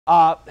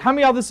How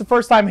many of y'all this is the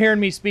first time hearing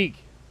me speak?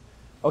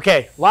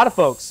 Okay, a lot of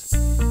folks.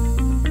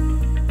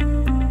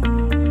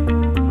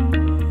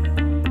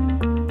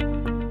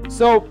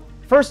 So,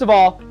 first of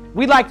all,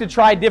 we'd like to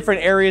try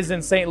different areas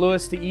in St.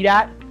 Louis to eat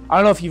at. I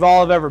don't know if you've all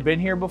have ever been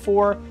here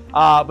before,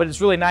 but it's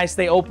really nice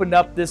they opened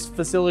up this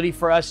facility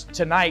for us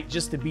tonight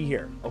just to be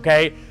here,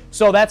 okay?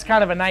 So that's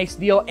kind of a nice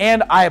deal,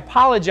 and I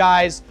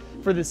apologize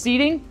for the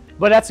seating,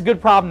 but that's a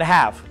good problem to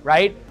have,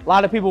 right? A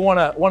lot of people want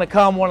to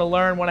come, want to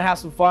learn, want to have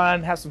some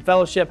fun, have some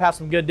fellowship, have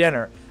some good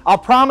dinner. I'll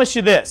promise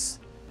you this.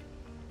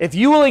 If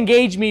you will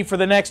engage me for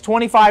the next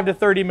 25 to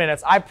 30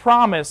 minutes, I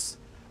promise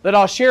that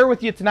I'll share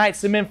with you tonight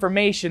some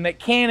information that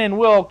can and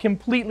will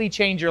completely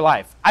change your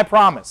life. I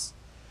promise.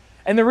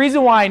 And the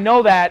reason why I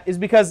know that is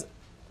because,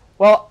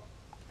 well,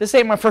 this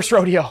ain't my first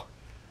rodeo.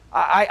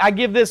 I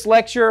give this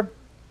lecture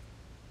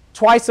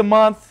twice a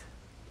month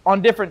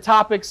on different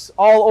topics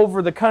all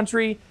over the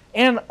country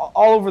and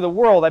all over the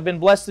world. I've been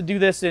blessed to do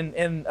this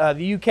in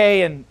the UK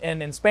and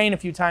in Spain a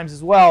few times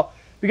as well,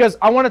 because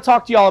I want to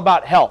talk to you all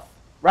about health,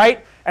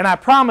 right? And I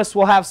promise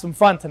we'll have some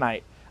fun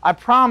tonight. I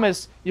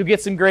promise you'll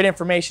get some great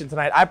information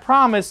tonight. I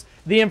promise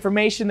the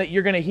information that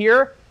you're going to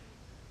hear,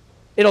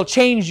 it'll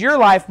change your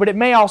life, but it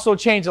may also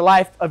change the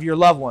life of your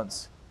loved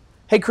ones.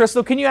 Hey,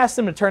 Crystal, can you ask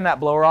them to turn that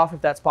blower off if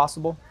that's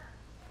possible?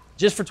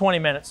 Just for 20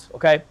 minutes,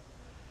 okay?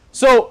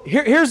 So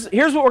here's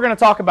what we're going to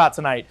talk about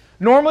tonight.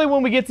 Normally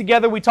when we get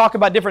together, we talk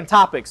about different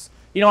topics.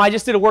 You know, I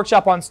just did a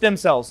workshop on stem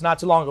cells not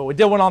too long ago. We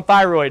did one on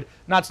thyroid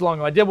not too long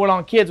ago. I did one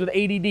on kids with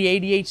ADD,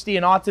 ADHD,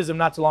 and autism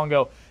not too long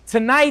ago.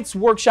 Tonight's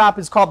workshop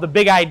is called The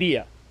Big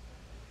Idea.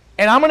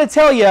 And I'm going to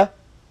tell you,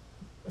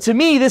 to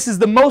me, this is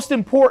the most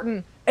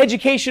important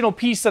educational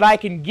piece that I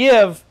can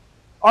give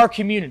our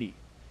community.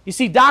 You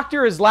see,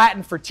 doctor is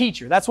Latin for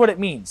teacher. That's what it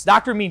means.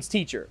 Doctor means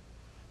teacher.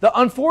 The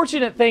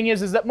unfortunate thing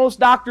is that most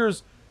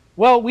doctors,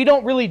 well, we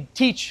don't really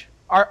teach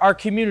our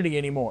community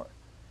anymore.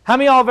 How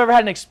many of y'all have ever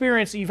had an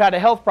experience that you've had a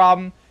health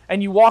problem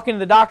and you walk into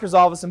the doctor's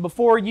office and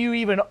before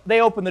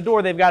they open the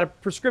door, they've got a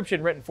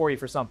prescription written for you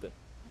for something?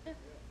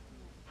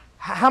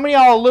 How many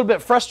of y'all are a little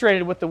bit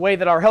frustrated with the way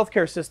that our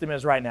healthcare system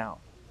is right now?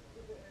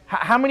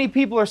 How many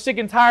people are sick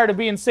and tired of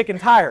being sick and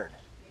tired?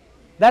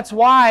 That's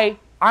why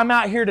I'm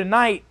out here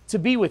tonight to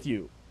be with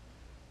you.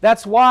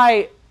 That's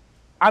why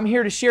I'm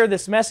here to share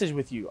this message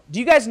with you. Do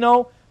you guys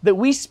know that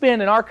we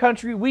spend in our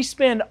country, we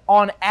spend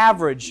on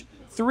average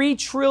 $3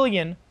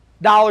 trillion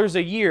a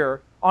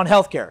year on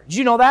healthcare? Did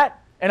you know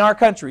that? In our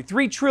country,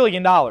 $3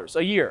 trillion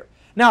a year.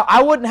 Now,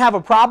 I wouldn't have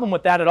a problem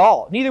with that at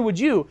all. Neither would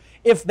you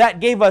if that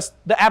gave us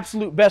the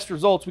absolute best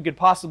results we could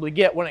possibly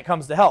get when it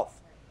comes to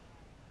health.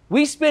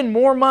 We spend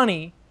more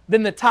money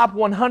than the top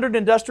 100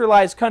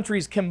 industrialized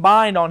countries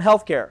combined on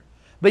healthcare.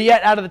 But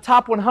yet, out of the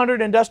top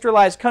 100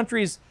 industrialized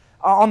countries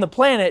on the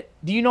planet,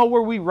 do you know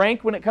where we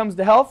rank when it comes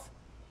to health?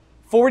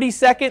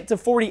 42nd to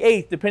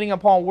 48th, depending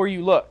upon where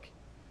you look.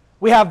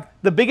 We have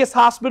the biggest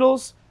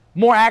hospitals,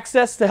 more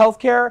access to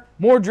healthcare,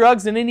 more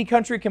drugs than any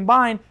country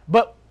combined,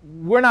 but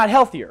we're not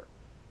healthier.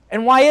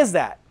 And why is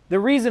that? The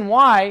reason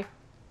why,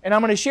 and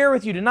I'm going to share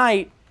with you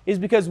tonight, is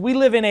because we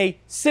live in a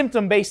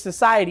symptom-based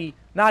society,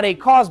 not a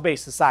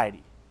cause-based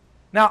society.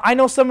 Now, I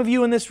know some of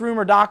you in this room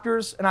are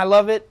doctors, and I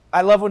love it.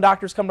 I love when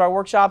doctors come to our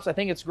workshops. I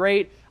think it's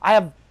great. I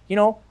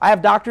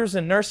have doctors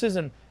and nurses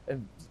and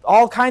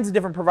all kinds of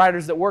different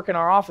providers that work in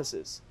our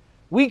offices.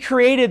 We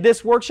created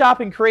this workshop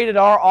and created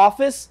our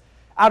office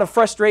out of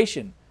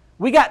frustration.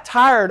 We got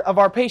tired of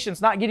our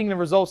patients not getting the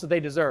results that they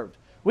deserved.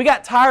 We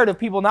got tired of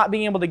people not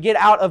being able to get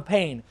out of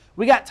pain.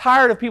 We got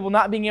tired of people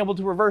not being able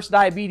to reverse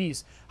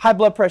diabetes, high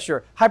blood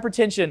pressure,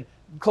 hypertension,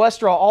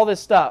 cholesterol, all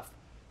this stuff.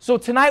 So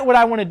tonight what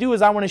I want to do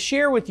is I want to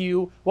share with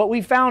you what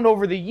we found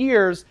over the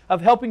years of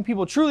helping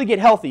people truly get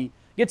healthy,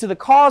 get to the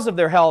cause of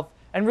their health,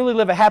 and really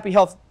live a happy,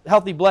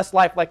 healthy, blessed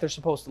life like they're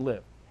supposed to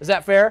live. Is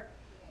that fair?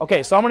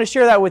 Okay, so I'm going to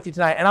share that with you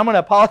tonight, and I'm going to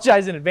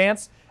apologize in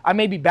advance. I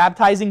may be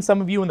baptizing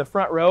some of you in the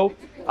front row.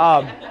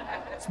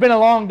 It's been a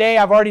long day.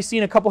 I've already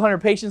seen a couple hundred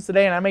patients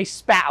today, and I may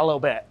spat a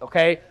little bit,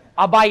 okay?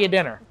 I'll buy you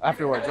dinner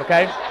afterwards,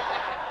 okay?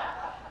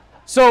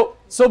 So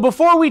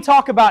before we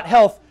talk about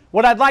health,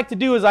 what I'd like to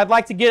do is I'd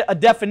like to get a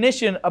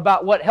definition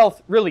about what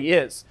health really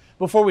is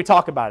before we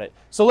talk about it.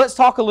 So let's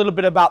talk a little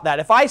bit about that.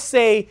 If I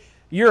say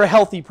you're a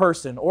healthy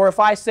person, or if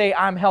I say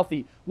I'm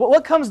healthy,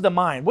 what comes to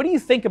mind? What do you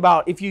think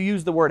about if you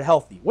use the word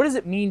healthy? What does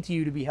it mean to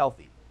you to be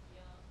healthy?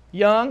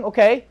 Young,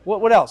 okay.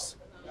 What else?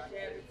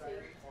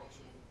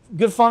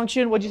 Good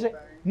function, what'd you say?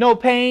 No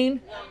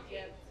pain.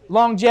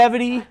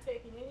 Longevity.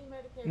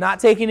 Not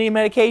taking any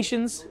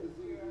medications.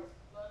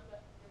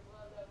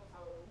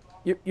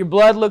 Your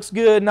blood looks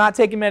good, not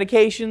taking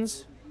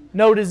medications,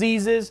 no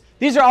diseases.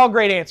 These are all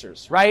great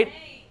answers, right?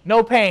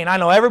 No pain. I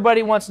know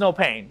everybody wants no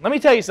pain. Let me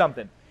tell you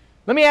something.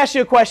 Let me ask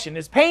you a question.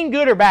 Is pain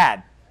good or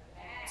bad?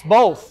 It's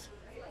both.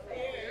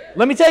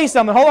 Let me tell you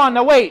something. Hold on.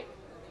 Now wait.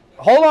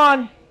 Hold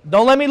on.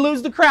 Don't let me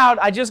lose the crowd.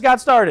 I just got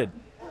started.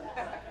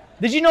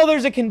 Did you know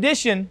there's a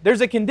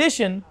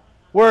condition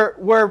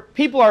where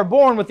people are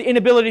born with the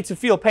inability to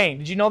feel pain?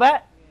 Did you know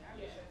that?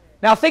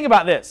 Now think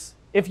about this.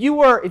 If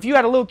you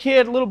had a little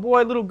kid, a little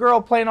boy, a little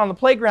girl playing on the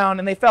playground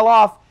and they fell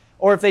off,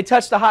 or if they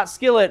touched a hot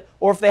skillet,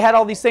 or if they had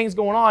all these things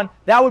going on,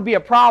 that would be a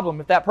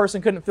problem if that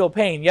person couldn't feel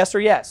pain. Yes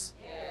or yes?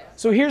 Yes.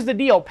 So here's the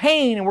deal.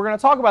 Pain, and we're going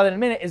to talk about it in a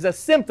minute, is a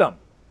symptom.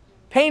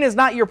 Pain is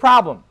not your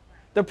problem.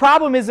 The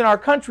problem is in our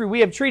country,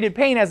 we have treated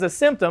pain as a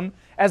symptom,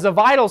 as a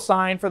vital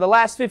sign for the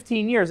last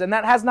 15 years, and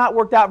that has not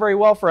worked out very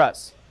well for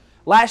us.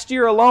 Last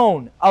year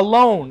alone,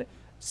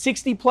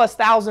 60+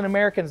 thousand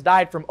Americans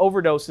died from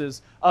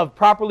overdoses of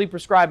properly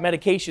prescribed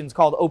medications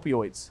called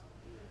opioids.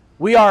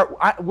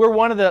 We're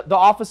one of the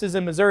offices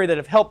in Missouri that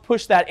have helped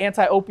push that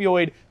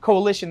anti-opioid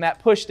coalition, that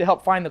push to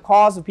help find the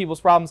cause of people's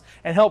problems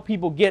and help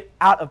people get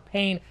out of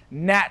pain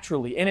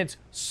naturally. And it's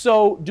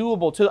so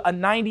doable, to a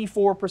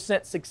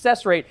 94%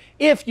 success rate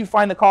if you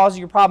find the cause of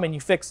your problem and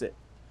you fix it.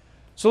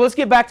 So let's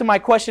get back to my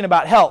question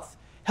about health.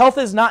 Health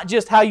is not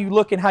just how you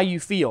look and how you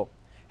feel.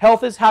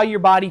 Health is how your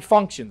body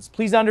functions.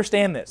 Please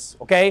understand this,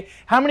 okay?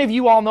 How many of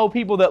you all know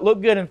people that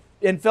look good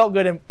and felt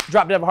good and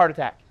dropped dead of a heart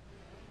attack?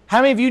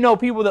 How many of you know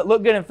people that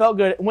look good and felt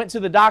good, went to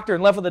the doctor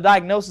and left with a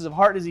diagnosis of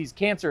heart disease,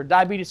 cancer,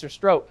 diabetes, or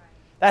stroke?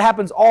 That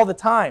happens all the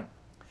time.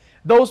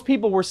 Those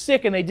people were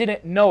sick and they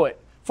didn't know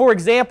it. For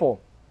example,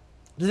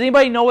 does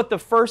anybody know what the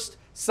first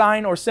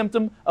sign or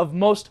symptom of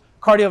most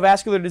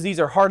cardiovascular disease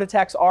or heart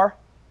attacks are?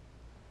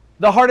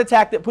 The heart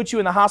attack that puts you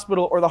in the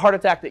hospital or the heart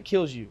attack that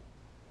kills you.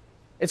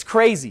 It's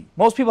crazy.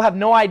 Most people have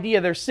no idea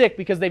they're sick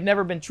because they've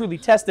never been truly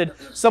tested.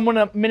 Someone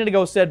a minute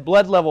ago said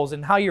blood levels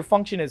and how your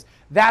function is.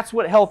 That's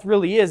what health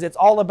really is. It's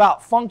all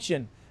about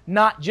function,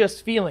 not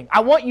just feeling. I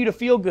want you to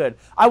feel good.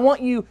 I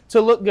want you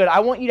to look good. I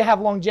want you to have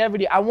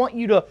longevity. I want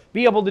you to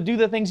be able to do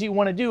the things you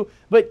want to do.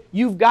 But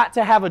you've got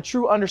to have a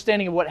true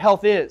understanding of what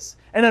health is.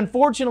 And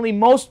unfortunately,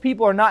 most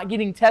people are not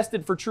getting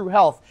tested for true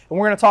health. And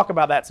we're going to talk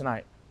about that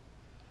tonight.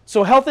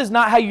 So health is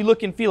not how you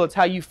look and feel. It's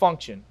how you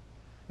function.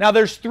 Now,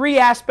 there's 3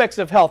 aspects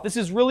of health. This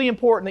is really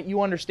important that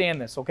you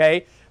understand this,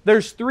 okay?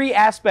 There's 3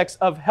 aspects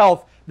of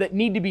health that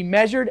need to be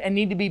measured and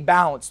need to be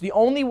balanced. The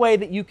only way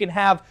that you can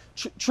have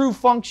true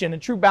function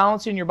and true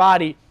balance in your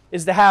body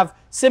is to have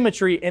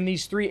symmetry in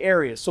these 3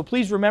 areas. So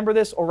please remember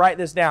this or write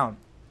this down.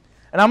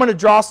 And I'm going to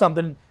draw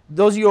something.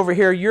 Those of you over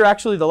here, you're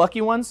actually the lucky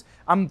ones.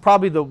 I'm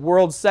probably the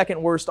world's 2nd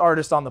worst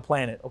artist on the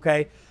planet,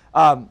 okay?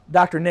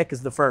 Dr. Nick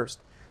is the first.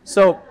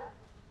 So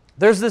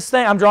there's this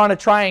thing. I'm drawing a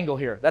triangle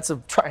here. That's a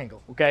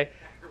triangle, okay?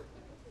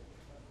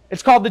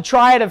 It's called the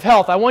triad of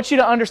health. I want you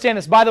to understand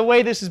this. By the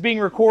way, this is being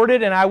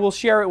recorded and I will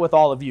share it with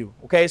all of you,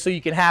 okay, so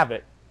you can have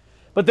it.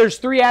 But there's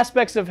 3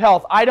 aspects of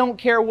health. I don't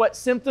care what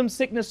symptom,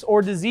 sickness,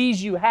 or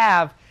disease you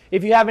have.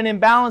 If you have an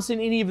imbalance in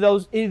any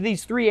of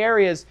these 3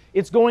 areas,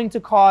 it's going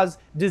to cause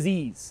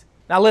disease.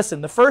 Now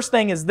listen, the first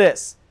thing is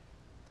this.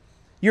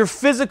 Your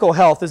physical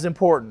health is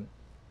important.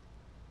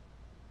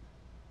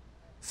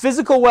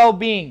 Physical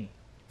well-being.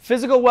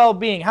 Physical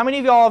well-being. How many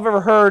of y'all have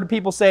ever heard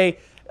people say,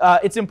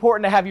 it's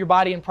important to have your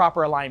body in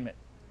proper alignment?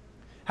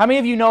 How many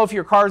of you know if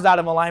your car's out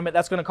of alignment,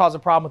 that's going to cause a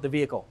problem with the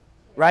vehicle,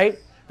 right?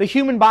 The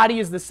human body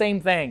is the same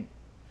thing.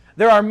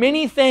 There are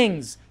many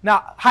things.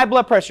 Now, high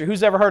blood pressure,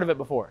 who's ever heard of it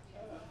before?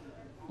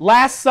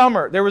 Last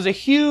summer, there was a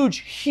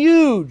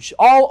huge,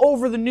 all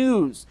over the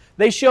news.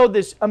 They showed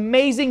this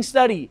amazing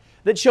study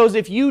that shows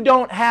if you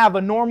don't have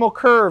a normal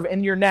curve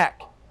in your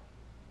neck,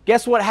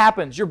 guess what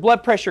happens? Your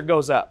blood pressure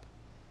goes up.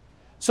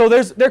 So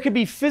there could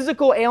be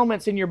physical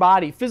ailments in your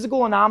body,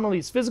 physical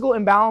anomalies, physical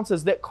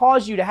imbalances that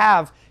cause you to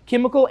have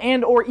chemical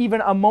and or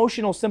even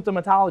emotional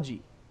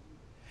symptomatology.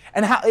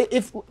 And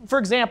for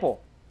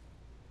example,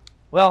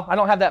 well, I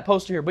don't have that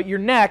poster here, but your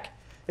neck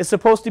is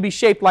supposed to be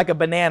shaped like a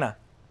banana,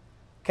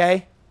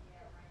 okay?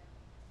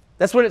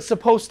 That's what it's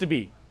supposed to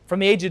be.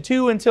 From the age of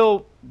 2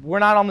 until we're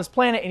not on this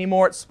planet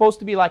anymore, it's supposed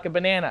to be like a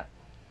banana.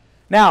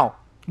 Now,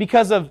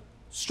 because of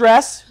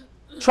stress,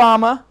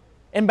 trauma,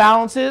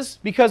 imbalances,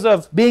 because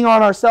of being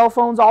on our cell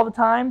phones all the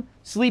time,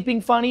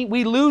 sleeping funny,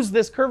 we lose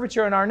this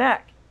curvature in our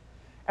neck.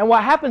 And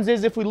what happens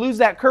is if we lose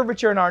that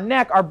curvature in our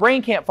neck, our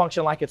brain can't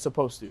function like it's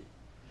supposed to.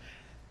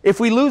 If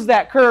we lose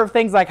that curve,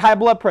 things like high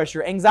blood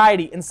pressure,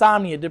 anxiety,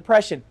 insomnia,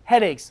 depression,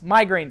 headaches,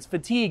 migraines,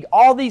 fatigue,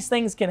 all these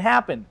things can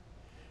happen.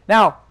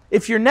 Now,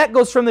 if your neck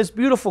goes from this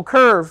beautiful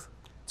curve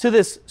to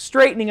this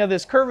straightening of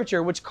this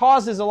curvature, which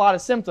causes a lot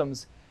of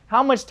symptoms,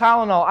 how much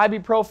Tylenol,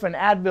 ibuprofen,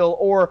 Advil,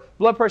 or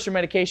blood pressure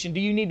medication do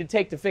you need to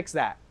take to fix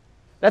that?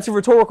 That's a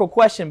rhetorical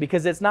question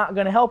because it's not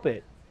going to help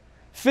it.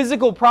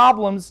 Physical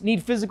problems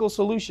need physical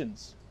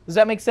solutions. Does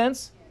that make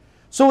sense?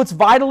 So it's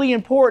vitally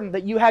important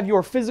that you have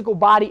your physical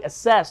body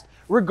assessed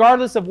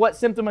regardless of what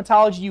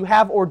symptomatology you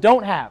have or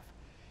don't have.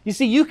 You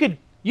see, you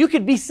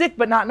could be sick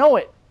but not know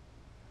it.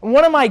 And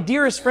one of my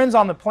dearest friends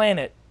on the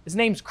planet, his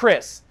name's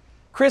Chris.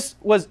 Chris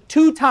was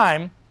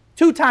two-time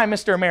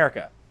Mr.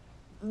 America.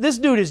 This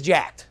dude is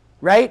jacked,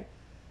 right?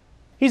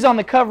 He's on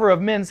the cover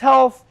of Men's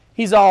Health.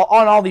 He's on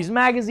all these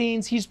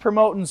magazines. He's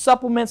promoting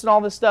supplements and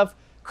all this stuff.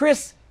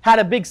 Chris had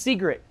a big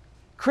secret.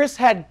 Chris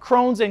had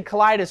Crohn's and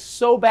colitis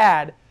so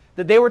bad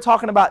that they were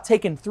talking about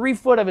taking 3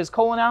 foot of his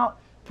colon out,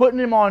 putting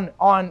him on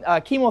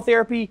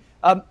chemotherapy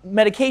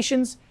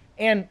medications,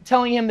 and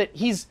telling him that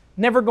he's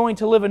never going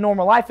to live a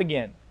normal life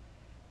again.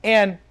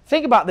 And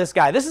think about this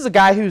guy. This is a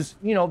guy who's,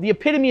 the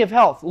epitome of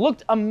health,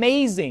 looked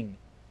amazing,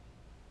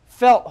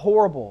 felt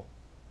horrible,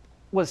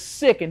 was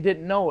sick and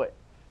didn't know it.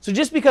 So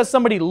just because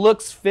somebody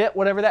looks fit,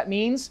 whatever that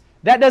means,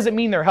 that doesn't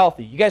mean they're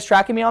healthy. You guys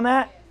tracking me on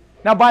that?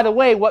 Now, by the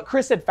way, what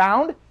Chris had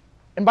found,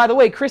 and by the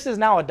way, Chris is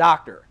now a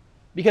doctor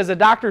because a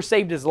doctor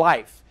saved his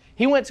life.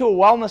 He went to a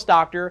wellness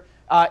doctor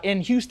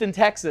in Houston,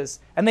 Texas,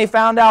 and they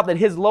found out that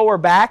his lower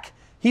back,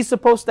 he's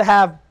supposed to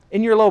have,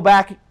 in your low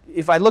back,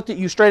 if I looked at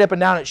you straight up and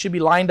down, it should be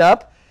lined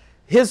up.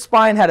 His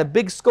spine had a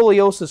big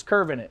scoliosis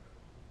curve in it.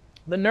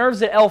 The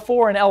nerves at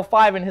L4 and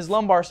L5 in his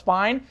lumbar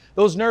spine,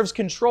 those nerves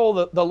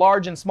control the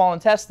large and small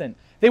intestine.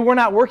 They were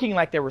not working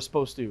like they were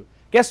supposed to.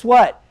 Guess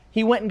what?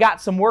 He went and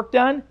got some work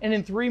done, and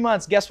in 3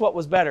 months, guess what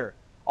was better?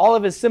 All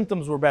of his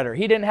symptoms were better.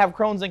 He didn't have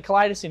Crohn's and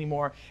colitis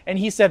anymore, and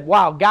he said,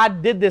 wow,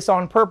 God did this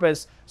on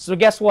purpose, so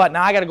guess what?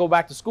 Now I got to go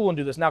back to school and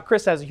do this. Now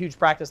Chris has a huge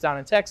practice down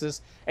in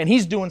Texas, and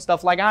he's doing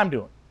stuff like I'm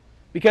doing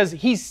because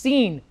he's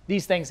seen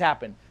these things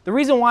happen. The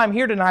reason why I'm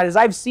here tonight is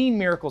I've seen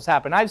miracles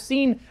happen. I've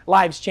seen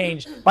lives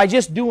change by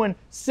just doing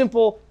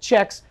simple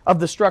checks of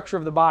the structure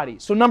of the body.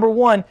 So number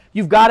one,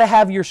 you've got to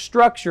have your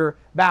structure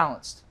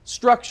balanced.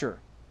 Structure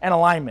and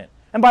alignment.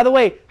 And by the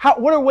way,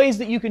 what are ways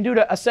that you can do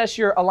to assess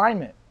your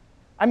alignment?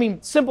 I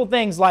mean, simple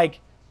things like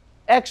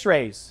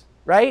x-rays,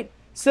 right?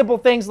 Simple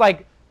things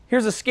like,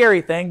 here's a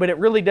scary thing, but it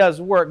really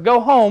does work. Go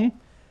home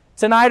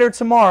tonight or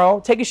tomorrow,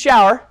 take a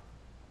shower,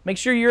 make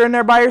sure you're in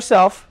there by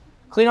yourself,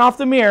 clean off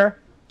the mirror,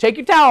 take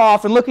your towel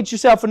off and look at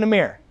yourself in the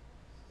mirror.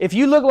 If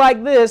you look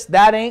like this,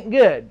 that ain't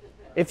good.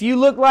 If you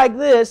look like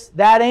this,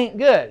 that ain't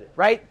good,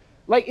 right?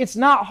 Like, it's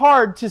not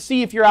hard to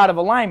see if you're out of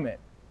alignment.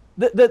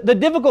 The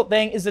difficult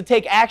thing is to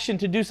take action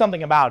to do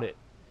something about it,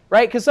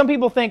 right? Because some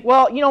people think,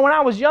 well, when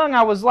I was young,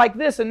 I was like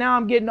this, and now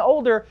I'm getting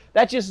older.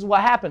 That just is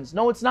what happens.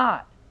 No, it's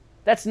not.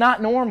 That's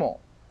not normal.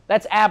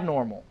 That's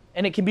abnormal,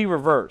 and it can be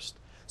reversed.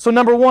 So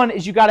number one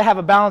is you got to have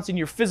a balance in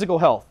your physical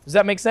health. Does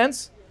that make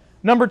sense?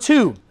 Number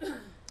two,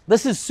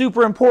 this is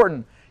super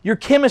important, your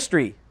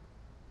chemistry.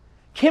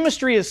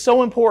 Chemistry is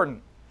so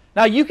important.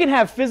 Now, you can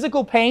have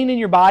physical pain in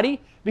your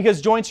body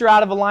because joints are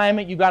out of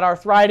alignment, you got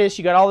arthritis,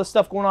 you got all this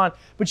stuff going on,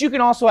 but you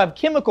can also have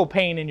chemical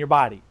pain in your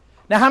body.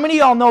 Now, how many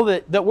of y'all know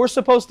that we're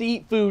supposed to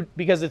eat food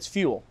because it's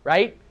fuel,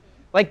 right?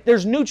 Like,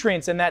 there's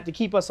nutrients in that to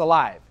keep us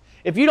alive.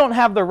 If you don't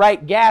have the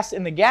right gas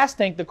in the gas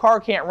tank, the car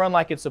can't run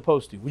like it's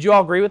supposed to. Would you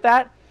all agree with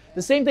that?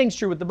 The same thing's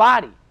true with the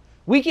body.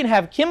 We can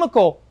have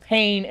chemical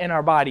pain in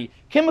our body,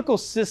 chemical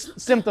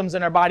symptoms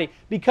in our body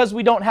because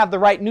we don't have the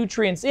right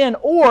nutrients in,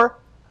 or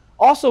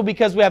also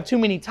because we have too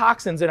many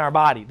toxins in our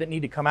body that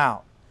need to come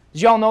out.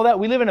 Did y'all know that?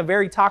 We live in a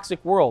very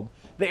toxic world.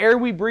 The air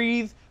we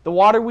breathe, the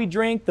water we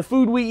drink, the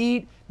food we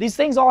eat, these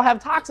things all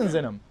have toxins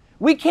in them.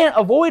 We can't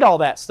avoid all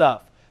that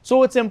stuff.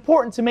 So it's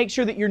important to make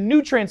sure that your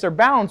nutrients are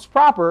balanced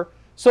proper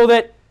so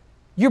that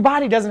your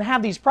body doesn't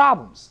have these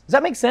problems. Does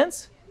that make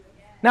sense?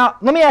 Now,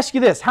 let me ask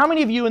you this. How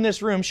many of you in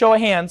this room, show of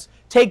hands,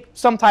 take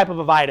some type of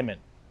a vitamin?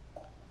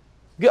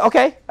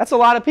 Okay, that's a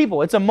lot of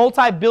people. It's a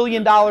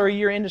multi-billion-dollar a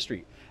year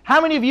industry. How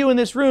many of you in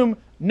this room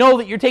know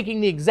that you're taking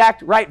the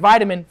exact right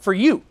vitamin for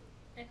you?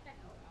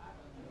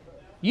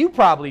 You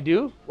probably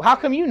do. How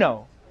come you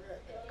know?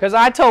 Because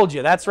I told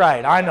you. That's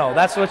right. I know.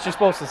 That's what you're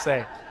supposed to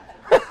say.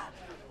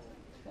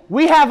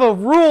 We have a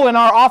rule in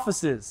our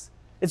offices.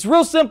 It's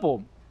real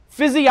simple.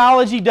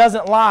 Physiology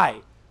doesn't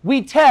lie.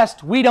 We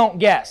test, we don't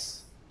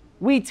guess.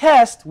 We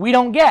test, we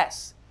don't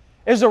guess.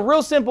 There's a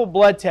real simple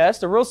blood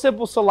test, a real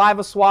simple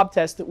saliva swab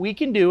test that we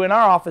can do in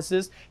our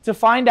offices to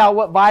find out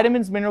what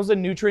vitamins, minerals,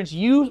 and nutrients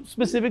you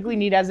specifically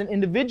need as an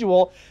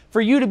individual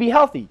for you to be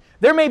healthy.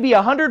 There may be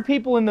 100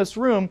 people in this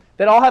room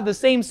that all have the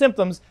same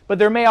symptoms, but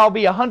there may all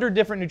be 100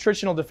 different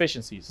nutritional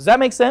deficiencies. Does that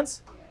make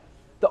sense?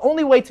 The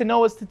only way to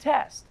know is to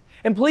test.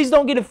 And please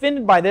don't get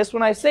offended by this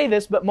when I say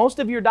this, but most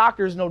of your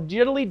doctors know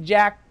diddly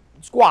jack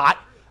squat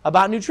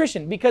about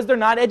nutrition because they're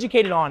not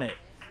educated on it.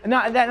 And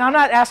I'm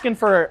not asking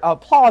for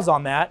applause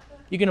on that.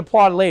 You can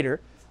applaud later.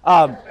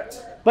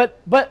 But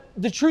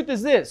the truth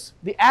is this.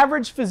 The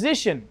average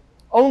physician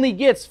only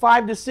gets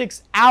 5 to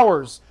 6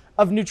 hours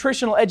of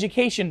nutritional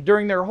education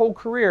during their whole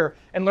career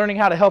and learning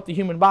how to help the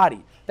human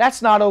body.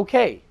 That's not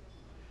okay.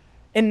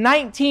 In the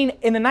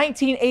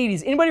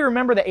 1980s, anybody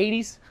remember the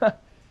 80s?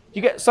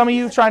 You get some of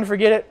you trying to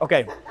forget it?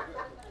 Okay.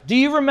 Do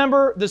you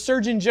remember the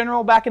Surgeon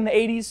General back in the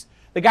 80s?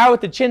 The guy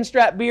with the chin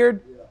strap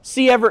beard?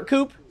 C. Everett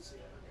Koop?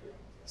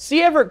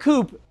 C. Everett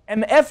Koop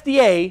and the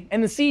FDA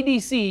and the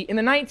CDC in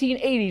the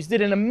 1980s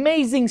did an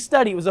amazing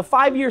study. It was a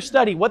 5-year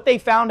study. What they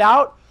found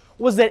out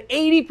was that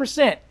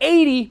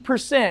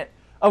 80%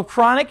 of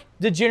chronic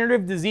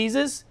degenerative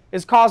diseases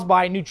is caused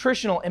by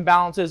nutritional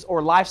imbalances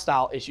or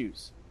lifestyle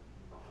issues.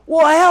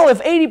 Well, hell,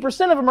 if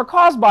 80% of them are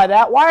caused by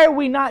that, why are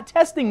we not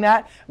testing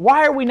that?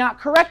 Why are we not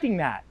correcting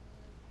that?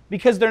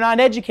 Because they're not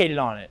educated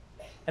on it.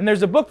 And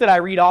there's a book that I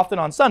read often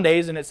on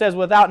Sundays, and it says,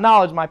 without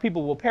knowledge, my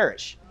people will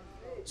perish.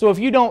 So if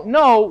you don't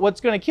know what's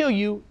going to kill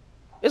you,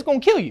 it's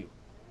going to kill you.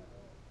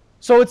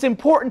 So it's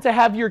important to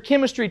have your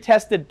chemistry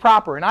tested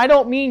proper. And I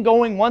don't mean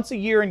going once a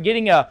year and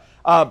getting a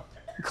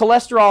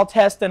cholesterol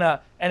test and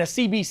a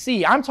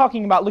CBC. I'm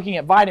talking about looking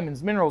at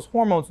vitamins, minerals,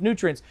 hormones,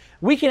 nutrients.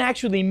 We can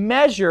actually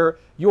measure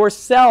your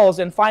cells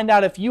and find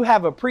out if you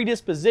have a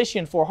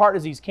predisposition for heart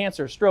disease,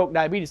 cancer, stroke,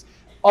 diabetes.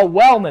 A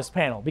wellness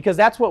panel, because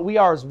that's what we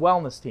are as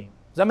wellness team.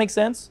 Does that make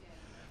sense?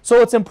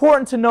 So it's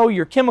important to know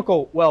your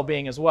chemical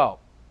well-being as well.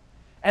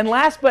 And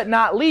last but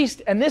not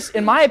least, and this,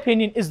 in my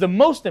opinion, is the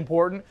most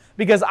important,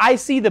 because I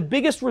see the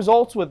biggest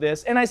results with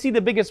this and I see the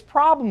biggest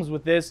problems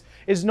with this,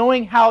 is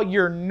knowing how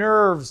your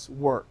nerves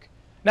work.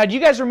 Now, do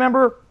you guys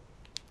remember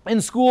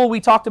in school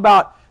we talked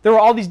about there were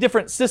all these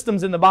different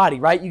systems in the body,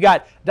 right? You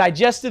got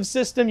digestive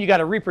system, you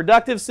got a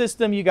reproductive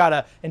system, you got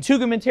an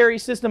integumentary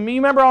system. You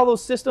remember all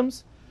those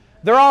systems?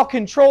 They're all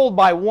controlled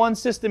by one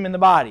system in the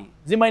body.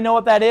 Does anybody know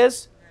what that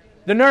is?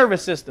 The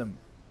nervous system.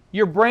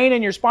 Your brain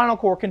and your spinal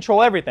cord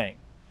control everything.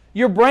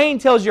 Your brain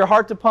tells your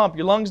heart to pump,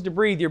 your lungs to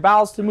breathe, your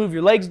bowels to move,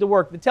 your legs to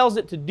work. It tells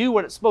it to do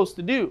what it's supposed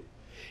to do.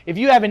 If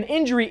you have an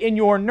injury in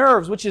your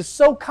nerves, which is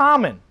so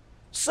common,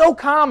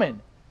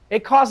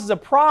 it causes a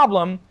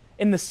problem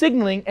in the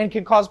signaling and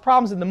can cause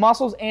problems in the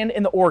muscles and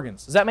in the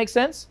organs. Does that make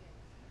sense?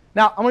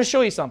 Now, I'm going to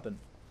show you something.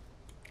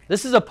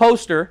 This is a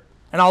poster,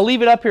 and I'll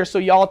leave it up here so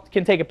y'all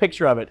can take a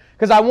picture of it,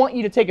 because I want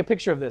you to take a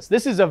picture of this.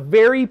 This is a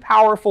very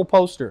powerful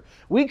poster.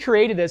 We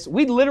created this.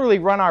 We literally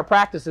run our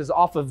practices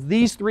off of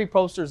these 3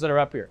 posters that are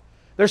up here.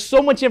 There's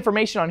so much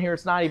information on here,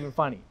 it's not even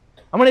funny.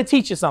 I'm going to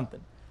teach you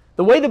something.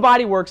 The way the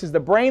body works is the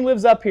brain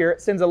lives up here.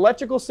 It sends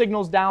electrical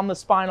signals down the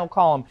spinal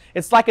column.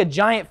 It's like a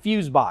giant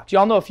fuse box.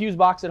 Y'all know a fuse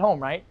box at home,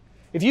 right?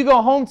 If you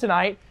go home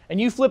tonight and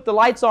you flip the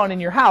lights on in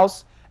your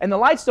house and the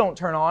lights don't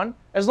turn on,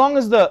 as long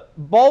as the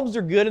bulbs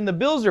are good and the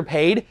bills are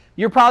paid,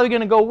 you're probably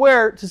going to go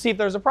where to see if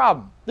there's a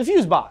problem? The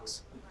fuse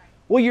box.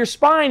 Well, your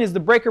spine is the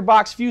breaker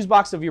box, fuse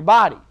box of your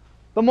body.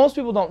 But most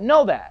people don't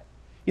know that.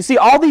 You see,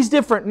 all these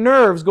different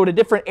nerves go to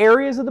different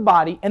areas of the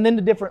body and then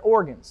to different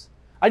organs.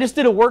 I just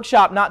did a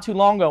workshop not too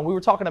long ago, and we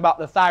were talking about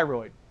the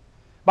thyroid.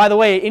 By the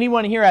way,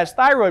 anyone here has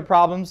thyroid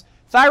problems,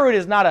 thyroid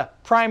is not a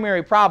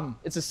primary problem.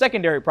 It's a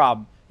secondary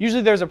problem.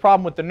 Usually there's a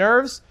problem with the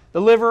nerves,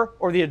 the liver,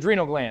 or the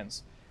adrenal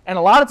glands. And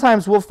a lot of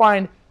times we'll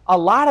find a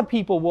lot of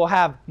people will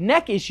have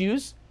neck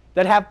issues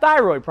that have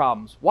thyroid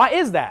problems. Why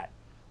is that?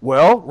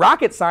 Well,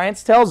 rocket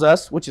science tells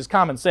us, which is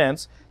common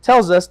sense,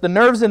 tells us the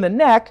nerves in the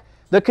neck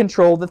that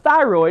control the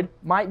thyroid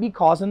might be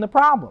causing the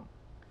problem.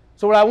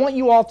 So what I want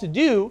you all to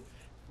do,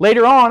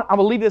 later on, I'm going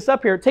to leave this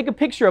up here, take a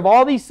picture of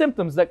all these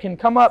symptoms that can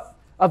come up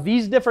of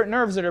these different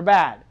nerves that are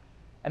bad.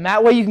 And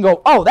that way you can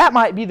go, oh, that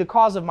might be the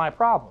cause of my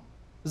problem.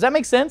 Does that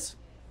make sense?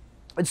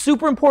 It's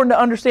super important to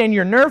understand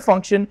your nerve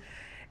function,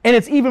 and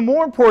it's even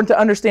more important to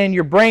understand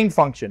your brain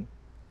function.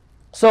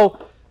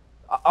 So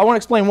I want to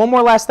explain one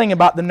more last thing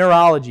about the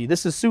neurology.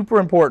 This is super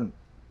important.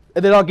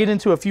 And then I'll get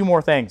into a few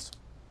more things.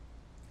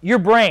 Your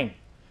brain.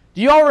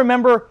 Do you all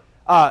remember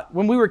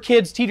when we were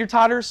kids,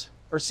 teeter-totters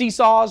or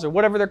seesaws or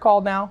whatever they're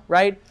called now,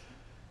 right?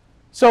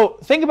 So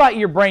think about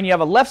your brain. You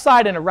have a left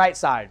side and a right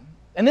side.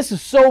 And this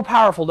is so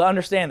powerful to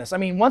understand this. I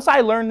mean, once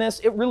I learned this,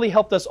 it really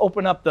helped us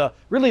open up the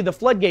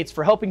floodgates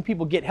for helping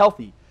people get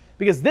healthy.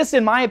 Because this,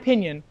 in my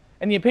opinion,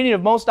 and the opinion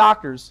of most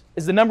doctors,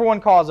 is the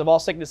 #1 cause of all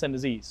sickness and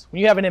disease.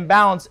 When you have an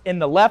imbalance in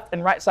the left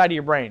and right side of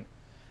your brain.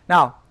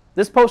 Now,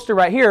 this poster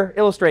right here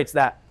illustrates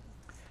that.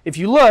 If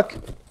you look,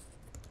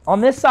 on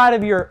this side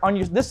of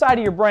this side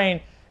of your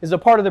brain is a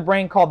part of the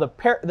brain called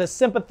the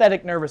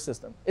sympathetic nervous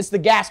system. It's the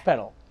gas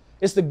pedal.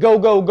 It's the go,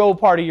 go, go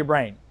part of your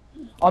brain.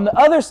 On the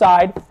other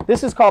side,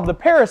 this is called the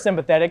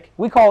parasympathetic.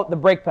 We call it the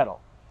brake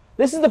pedal.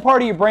 This is the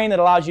part of your brain that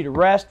allows you to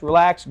rest,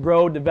 relax,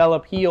 grow,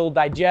 develop, heal,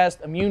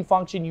 digest, immune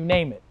function, you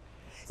name it.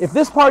 If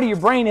this part of your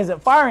brain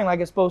isn't firing like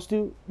it's supposed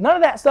to, none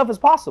of that stuff is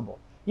possible.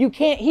 You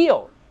can't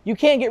heal. You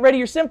can't get rid of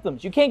your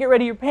symptoms. You can't get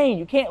rid of your pain.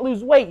 You can't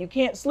lose weight. You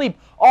can't sleep.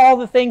 All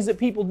the things that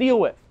people deal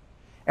with.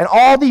 And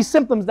all these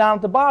symptoms down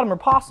at the bottom are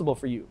possible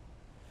for you.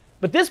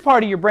 But this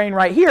part of your brain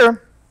right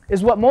here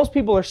is what most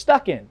people are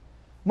stuck in.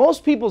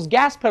 Most people's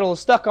gas pedal is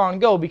stuck on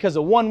go because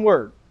of one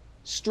word: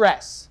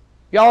 stress.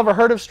 Y'all ever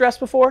heard of stress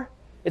before?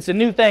 It's a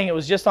new thing. It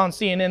was just on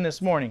CNN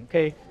this morning.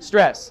 Okay,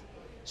 stress.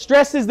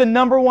 Stress is the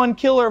 #1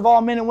 killer of all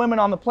men and women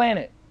on the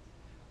planet.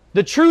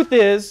 The truth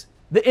is,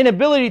 the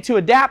inability to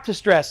adapt to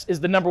stress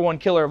is the #1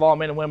 killer of all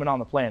men and women on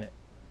the planet.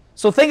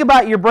 So think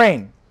about your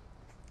brain.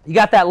 You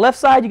got that left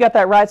side, you got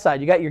that right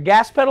side. You got your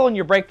gas pedal and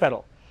your brake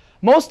pedal.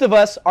 Most of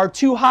us are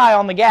too high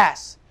on the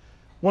gas.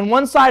 When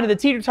one side of the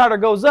teeter-totter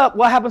goes up,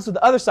 what happens to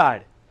the other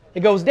side? It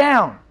goes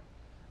down.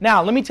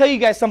 Now, let me tell you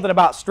guys something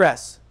about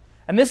stress.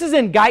 And this is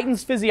in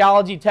Guyton's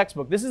physiology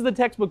textbook. This is the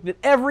textbook that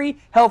every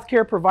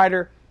healthcare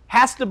provider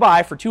has to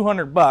buy for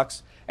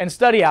 $200 and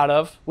study out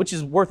of, which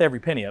is worth every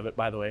penny of it,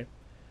 by the way.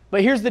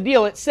 But here's the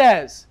deal. It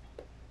says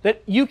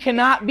that you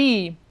cannot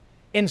be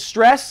in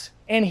stress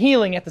and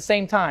healing at the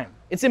same time.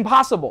 It's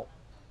impossible.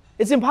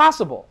 It's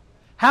impossible.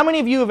 How many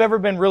of you have ever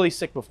been really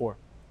sick before?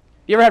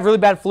 You ever had really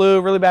bad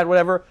flu, really bad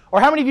whatever? Or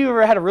how many of you have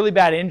ever had a really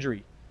bad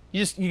injury?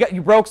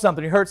 You broke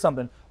something, you hurt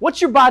something. What's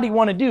your body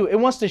want to do? It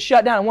wants to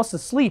shut down. It wants to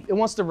sleep. It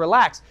wants to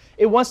relax.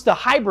 It wants to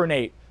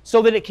hibernate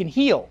so that it can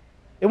heal.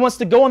 It wants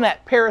to go in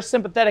that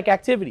parasympathetic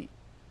activity.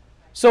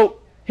 So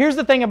here's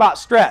the thing about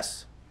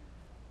stress.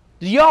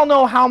 Do y'all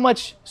know how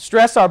much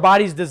stress our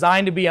body's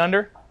designed to be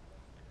under?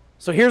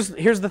 So here's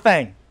the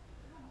thing.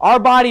 Our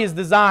body is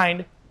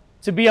designed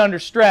to be under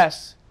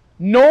stress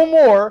no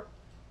more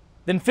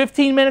than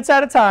 15 minutes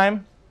at a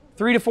time,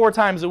 3 to 4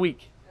 times a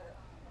week.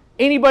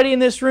 Anybody in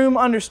this room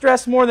under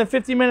stress more than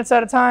 15 minutes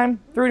at a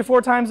time, 3 to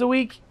 4 times a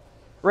week?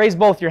 Raise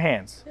both your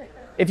hands.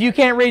 If you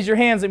can't raise your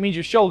hands, it means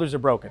your shoulders are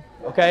broken,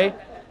 okay?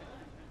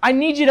 I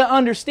need you to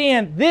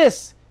understand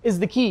this is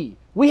the key.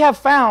 We have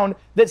found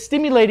that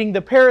stimulating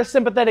the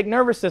parasympathetic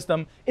nervous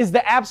system is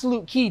the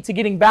absolute key to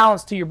getting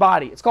balance to your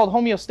body. It's called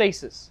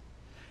homeostasis.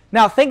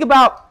 Now think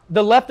about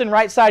the left and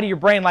right side of your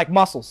brain like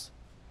muscles.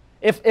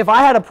 If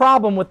I had a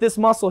problem with this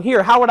muscle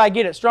here, how would I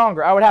get it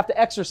stronger? I would have to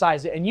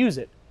exercise it and use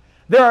it.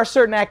 There are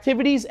certain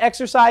activities,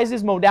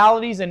 exercises,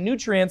 modalities, and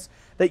nutrients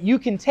that you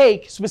can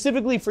take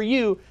specifically for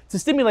you to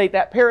stimulate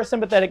that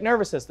parasympathetic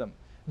nervous system.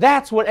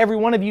 That's what every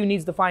one of you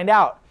needs to find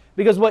out.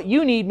 Because what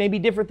you need may be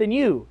different than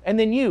you, and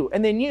then you,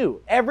 and then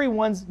you.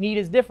 Everyone's need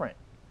is different.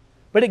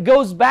 But it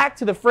goes back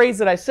to the phrase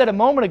that I said a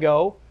moment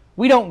ago,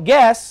 we don't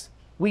guess,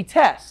 we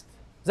test.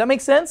 Does that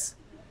make sense?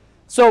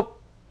 So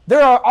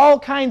there are all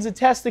kinds of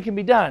tests that can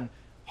be done.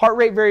 Heart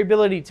rate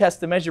variability tests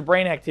to measure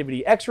brain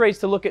activity, x-rays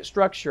to look at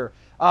structure,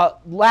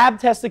 lab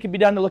tests that can be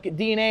done to look at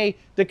DNA,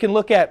 that can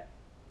look at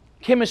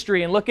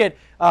chemistry and look at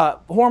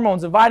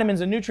hormones and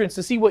vitamins and nutrients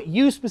to see what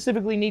you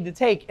specifically need to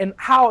take and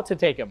how to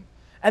take them.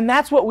 And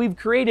that's what we've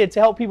created to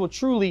help people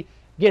truly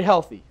get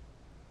healthy.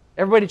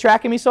 Everybody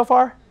tracking me so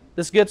far?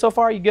 This good so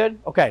far? You good?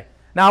 Okay.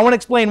 Now I want to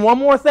explain one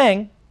more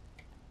thing,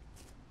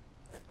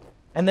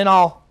 and then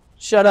I'll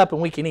shut up and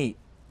we can eat.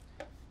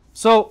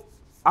 So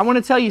I want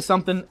to tell you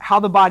something, how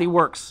the body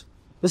works.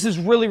 This is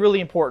really, really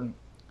important.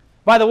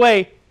 By the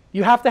way,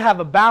 you have to have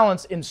a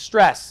balance in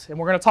stress, and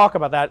we're going to talk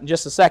about that in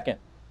just a second.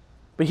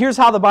 But here's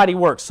how the body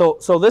works. So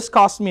this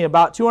cost me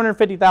about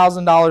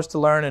 $250,000 to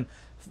learn, and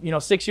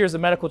 6 years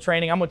of medical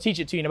training. I'm going to teach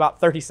it to you in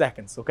about 30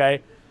 seconds,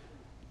 okay?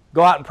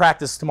 Go out and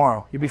practice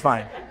tomorrow. You'll be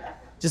fine.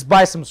 Just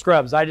buy some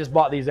scrubs. I just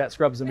bought these at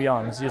Scrubs and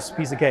Beyond. It's just a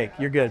piece of cake.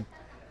 You're good.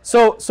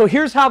 So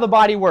here's how the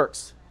body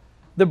works.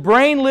 The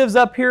brain lives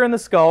up here in the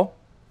skull.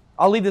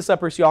 I'll leave this up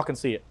here so y'all can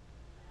see it.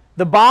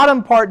 The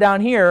bottom part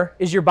down here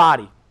is your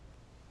body.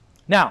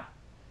 Now,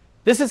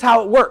 this is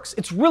how it works.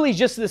 It's really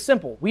just this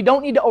simple. We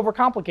don't need to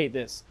overcomplicate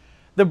this.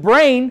 The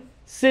brain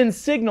sends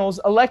signals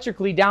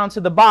electrically down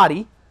to the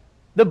body.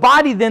 The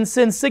body then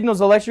sends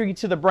signals electrically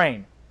to the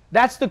brain.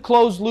 That's the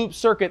closed loop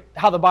circuit,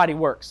 how the body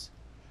works.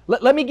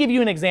 Let me give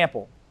you an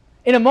example.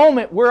 In a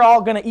moment, we're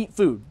all going to eat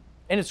food,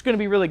 and it's going to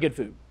be really good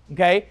food,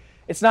 okay?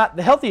 It's not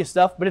the healthiest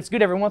stuff, but it's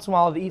good every once in a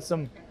while to eat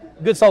some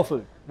good soul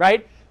food,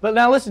 right? But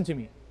now listen to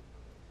me.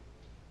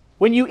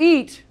 When you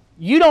eat,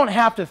 you don't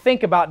have to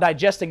think about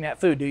digesting that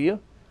food, do you?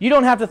 You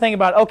don't have to think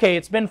about, okay,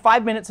 it's been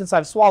 5 minutes since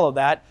I've swallowed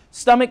that.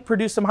 Stomach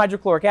produced some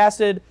hydrochloric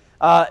acid.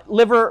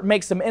 Liver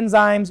makes some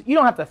enzymes. You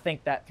don't have to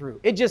think that through.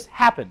 It just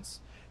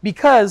happens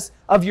because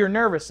of your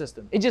nervous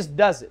system. It just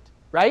does it,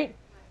 right?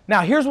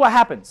 Now, here's what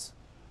happens.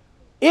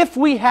 If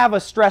we have a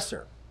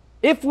stressor,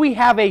 if we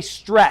have a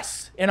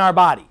stress in our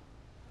body,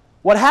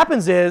 what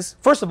happens is,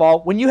 first of all,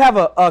 when you have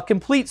a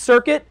complete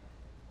circuit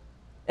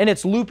and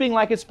it's looping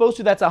like it's supposed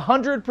to, that's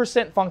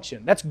 100%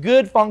 function. That's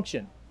good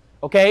function,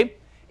 okay?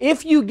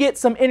 If you get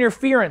some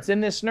interference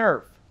in this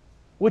nerve,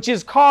 which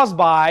is caused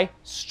by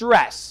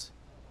stress.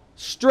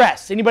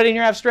 Stress. Anybody in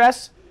here have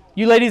stress?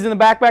 You ladies in the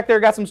back there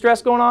got some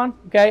stress going on?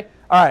 Okay?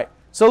 All right.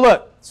 So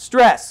look,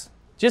 stress.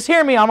 Just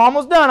hear me. I'm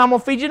almost done. I'm going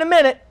to feed you in a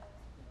minute.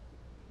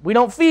 We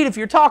don't feed if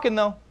you're talking,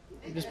 though.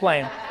 I'm just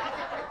playing.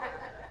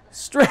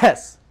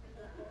 Stress.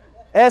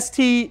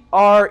 S-T-R-E-S-S.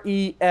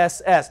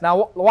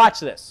 Now, watch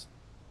this.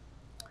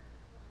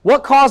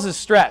 What causes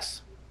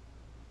stress?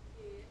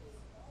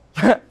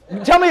 Tell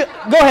me.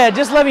 Go ahead.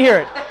 Just let me hear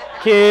it.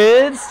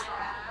 Kids.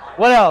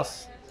 What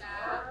else?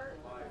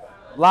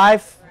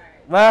 Life.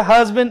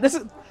 Husband.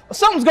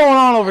 Something's going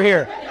on over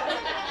here.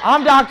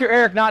 I'm Dr.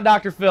 Eric, not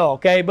Dr. Phil,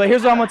 okay? But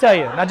here's what I'm going to tell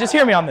you. Now, just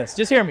hear me on this.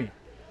 Just hear me.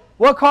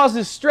 What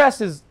causes stress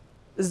is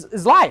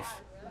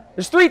life.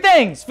 There's 3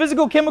 things: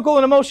 physical, chemical,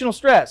 and emotional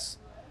stress.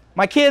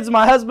 My kids,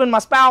 my husband, my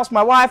spouse,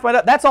 my wife,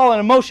 that's all an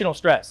emotional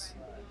stress.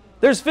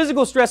 There's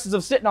physical stresses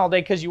of sitting all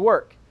day because you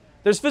work.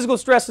 There's physical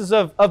stresses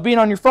of being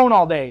on your phone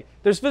all day.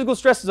 There's physical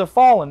stresses of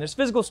falling. There's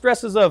physical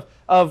stresses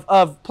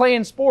of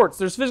playing sports.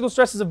 There's physical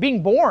stresses of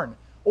being born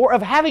or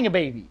of having a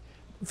baby.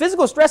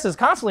 Physical stress is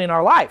constantly in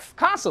our life,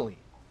 constantly.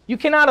 You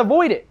cannot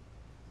avoid it.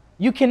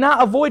 You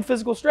cannot avoid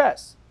physical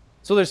stress.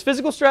 So there's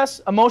physical stress,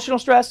 emotional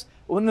stress,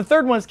 and the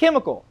third one is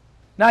chemical.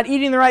 Not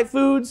eating the right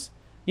foods,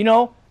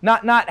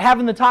 not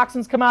having the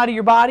toxins come out of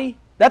your body.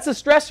 That's a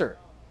stressor.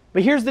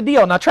 But here's the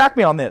deal. Now track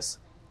me on this.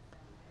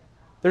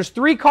 There's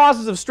 3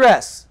 causes of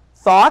stress: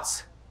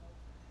 thoughts,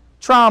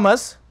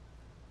 traumas,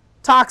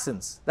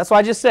 toxins. That's what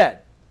I just said.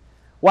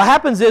 What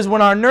happens is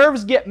when our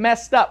nerves get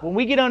messed up, when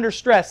we get under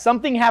stress,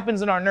 something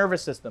happens in our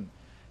nervous system.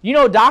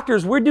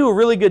 Doctors, we do a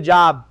really good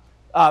job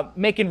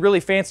making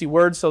really fancy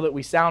words so that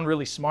we sound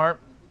really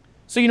smart.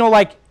 So,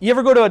 like, you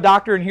ever go to a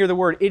doctor and hear the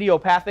word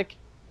idiopathic?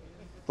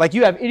 Like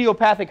you have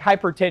idiopathic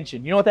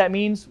hypertension. You know what that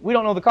means? We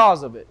don't know the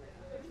cause of it.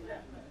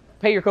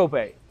 Pay your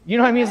copay. You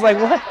know what I mean? It's like,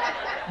 what?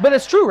 But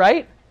it's true,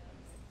 right?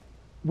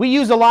 We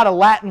use a lot of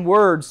Latin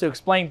words to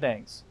explain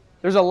things.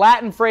 There's a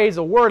Latin phrase,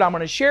 a word I'm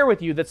going to share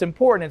with you that's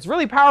important. It's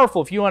really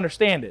powerful if you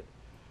understand it.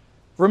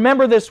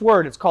 Remember this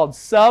word. It's called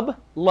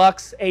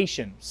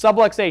subluxation.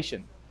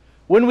 Subluxation.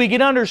 When we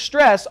get under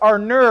stress, our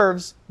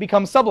nerves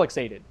become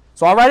subluxated.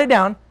 So I'll write it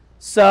down.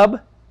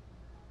 Subluxation.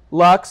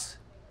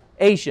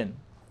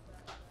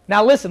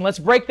 Now listen, let's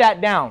break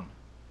that down.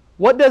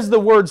 What does the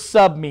word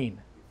sub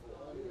mean?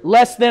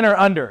 Less than or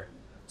under.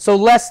 So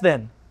less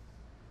than.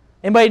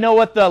 Anybody know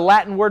what the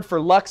Latin word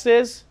for lux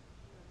is?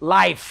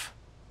 Life.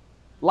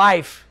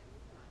 Life.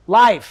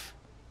 Life.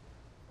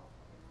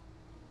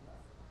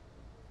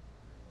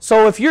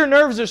 So if your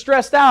nerves are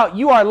stressed out,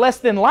 you are less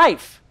than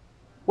life.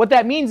 What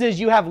that means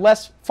is you have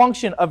less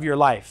function of your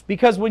life.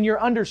 Because when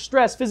you're under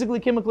stress, physically,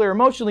 chemically, or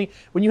emotionally,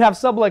 when you have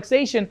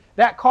subluxation,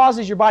 that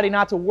causes your body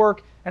not to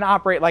work and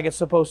operate like it's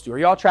supposed to. Are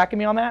you all tracking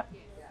me on that?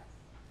 Yeah.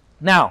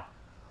 Now,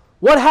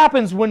 what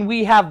happens when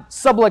we have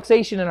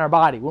subluxation in our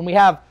body, when we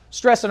have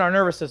stress in our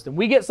nervous system?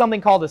 We get something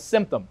called a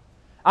symptom.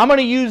 I'm going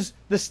to use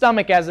the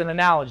stomach as an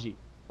analogy,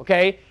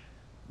 okay?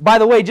 By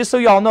the way, just so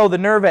you all know, the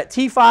nerve at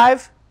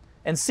T5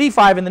 and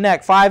C5 in the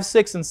neck, 5,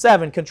 6, and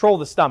 7, control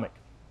the stomach.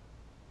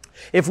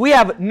 If we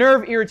have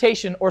nerve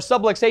irritation or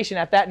subluxation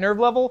at that nerve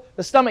level,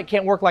 the stomach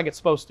can't work like it's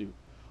supposed to.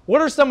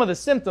 What are some of the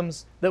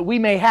symptoms that we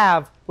may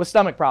have with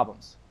stomach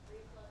problems?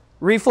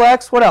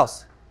 Reflux. What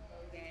else?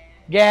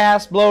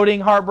 Gas,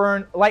 bloating,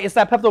 heartburn. Like it's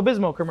that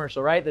Pepto-Bismol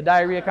commercial, right? The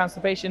diarrhea,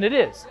 constipation. It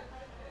is.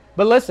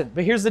 But listen,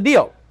 but here's the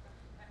deal.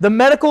 The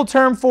medical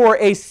term for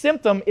a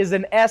symptom is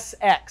an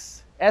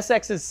SX.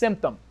 SX is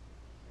symptom.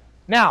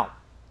 Now,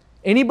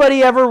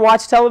 anybody ever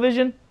watch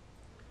television?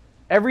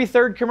 Every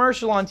third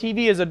commercial on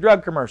TV is a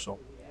drug commercial.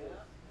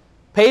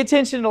 Pay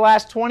attention to the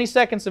last 20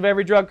 seconds of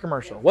every drug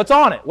commercial. What's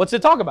on it? What's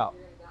it talk about?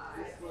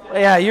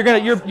 Yeah,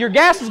 your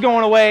gas is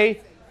going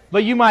away,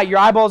 but your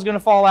eyeball's going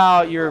to fall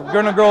out. You're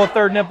going to grow a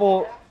third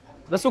nipple.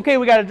 That's okay.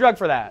 We got a drug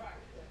for that.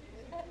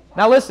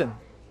 Now listen.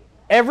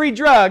 Every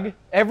drug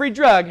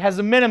has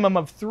a minimum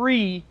of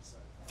three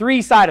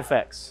side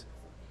effects.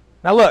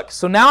 Now look,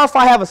 so now if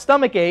I have a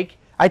stomach ache,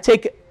 I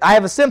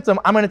have a symptom,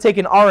 I'm going to take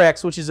an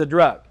RX, which is a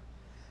drug.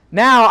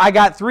 Now I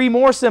got 3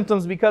 more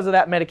symptoms because of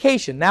that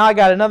medication. Now I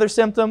got another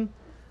symptom,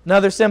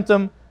 another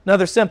symptom,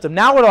 another symptom.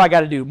 Now what do I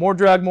got to do? More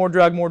drug, more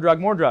drug, more drug,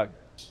 more drug.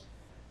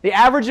 The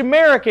average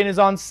American is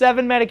on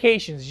 7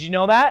 medications. Did you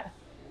know that?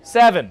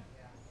 7.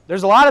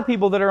 There's a lot of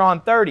people that are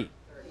on 30.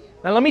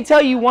 Now let me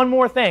tell you one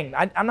more thing.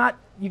 I'm not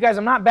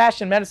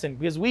bashing medicine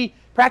because we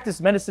practice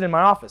medicine in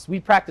my office. We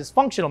practice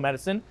functional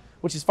medicine,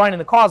 which is finding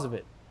the cause of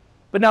it.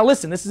 But now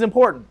listen, this is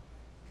important.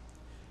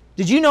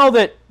 Did you know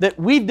that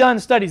we've done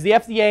studies, the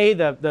FDA,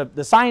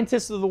 the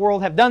scientists of the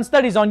world have done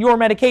studies on your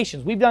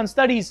medications. We've done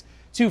studies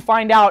to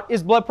find out,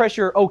 is blood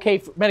pressure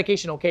okay,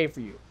 medication okay for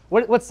you?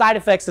 What side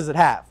effects does it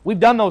have? We've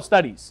done those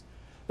studies.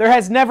 There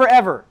has never,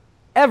 ever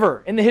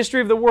in the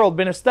history of the world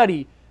been a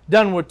study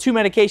done with 2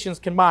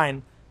 medications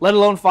combined, let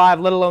alone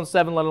 5, let alone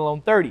 7, let alone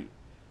 30.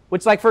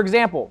 Which, like, for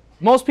example,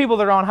 most people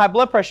that are on high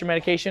blood pressure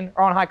medication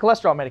are on high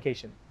cholesterol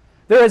medication.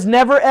 There has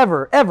never,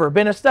 ever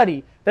been a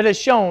study that has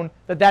shown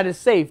that that is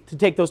safe to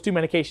take those 2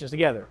 medications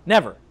together.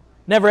 Never.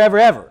 Never,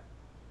 ever.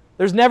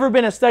 There's never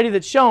been a study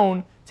that's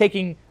shown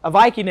taking a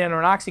Vicodin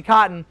or an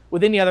Oxycontin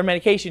with any other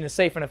medication is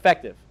safe and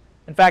effective.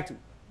 In fact,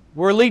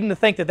 we're leading to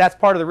think that that's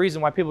part of the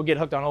reason why people get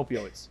hooked on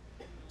opioids.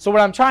 So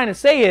what I'm trying to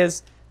say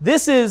is,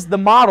 this is the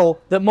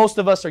model that most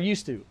of us are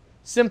used to.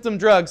 Symptom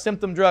drug,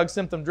 symptom drug,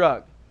 symptom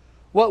drug.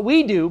 What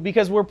we do,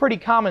 because we're pretty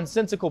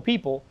commonsensical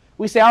people,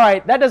 we say, all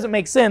right, that doesn't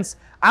make sense.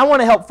 I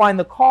want to help find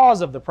the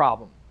cause of the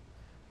problem.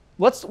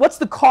 What's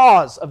the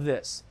cause of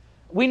this?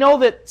 We know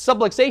that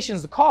subluxation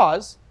is the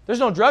cause. There's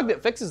no drug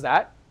that fixes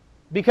that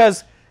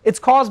because it's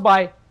caused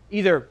by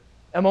either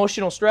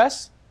emotional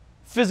stress,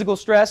 physical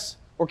stress,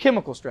 or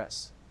chemical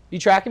stress. You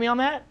tracking me on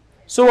that?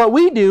 So what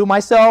we do,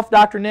 myself,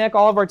 Dr. Nick,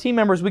 all of our team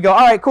members, we go,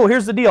 all right, cool,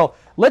 here's the deal.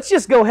 Let's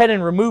just go ahead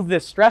and remove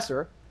this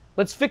stressor.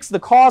 Let's fix the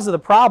cause of the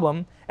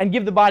problem and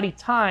give the body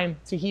time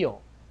to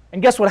heal.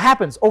 And guess what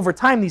happens? Over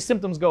time, these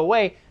symptoms go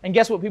away, and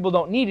guess what people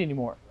don't need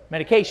anymore?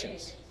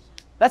 Medications.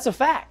 That's a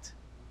fact.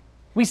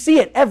 We see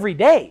it every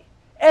day,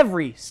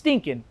 every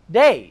stinking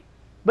day.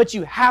 But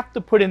you have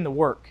to put in the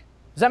work.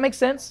 Does that make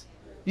sense?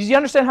 Do you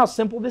understand how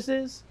simple this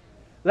is?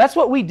 That's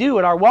what we do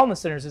at our wellness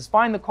centers, is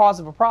find the cause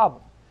of a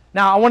problem.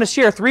 Now, I want to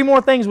share 3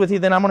 more things with you,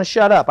 then I'm going to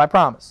shut up, I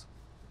promise.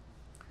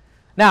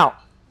 Now,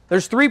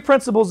 there's 3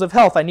 principles of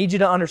health I need you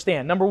to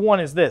understand. Number 1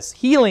 is this: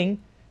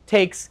 healing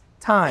takes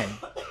time.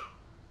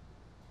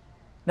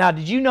 Now,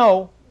 did you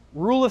know,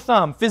 rule of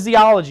thumb,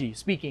 physiology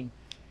speaking,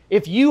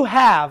 if you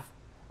have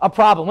a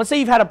problem, let's say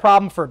you've had a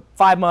problem for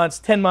 5 months,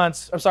 10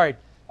 months,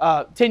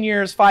 10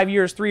 years, 5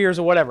 years, 3 years,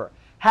 or whatever,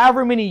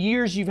 however many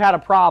years you've had a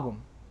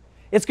problem,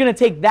 it's going to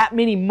take that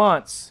many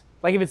months.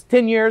 Like if it's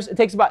 10 years, it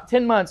takes about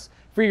 10 months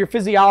for your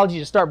physiology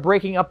to start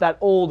breaking up that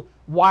old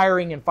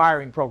wiring and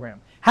firing program.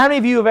 How many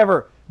of you have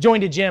ever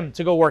joined a gym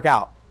to go work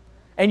out?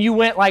 and you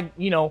went like,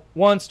 you know,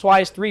 once,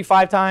 twice, 3,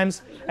 5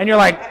 times, and you're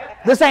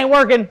like, this ain't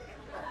working.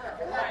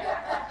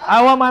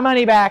 I want my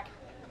money back.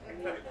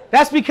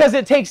 That's because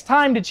it takes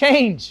time to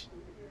change.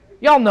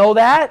 Y'all know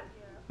that,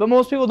 but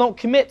most people don't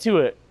commit to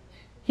it.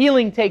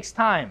 Healing takes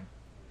time.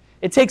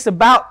 It takes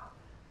about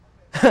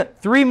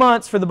 3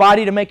 months for the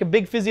body to make a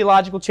big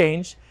physiological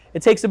change.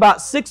 It takes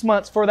about 6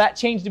 months for that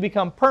change to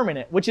become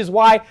permanent, which is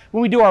why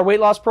when we do our weight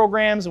loss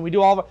programs and we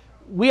do all of it,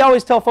 we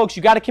always tell folks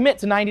you got to commit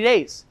to 90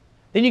 days.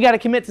 Then you got to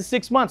commit to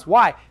 6 months.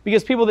 Why?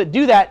 Because people that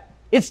do that,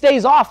 it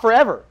stays off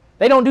forever.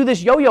 They don't do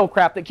this yo-yo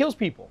crap that kills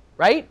people,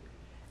 right?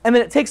 And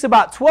then it takes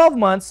about 12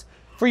 months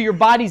for your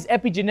body's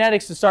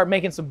epigenetics to start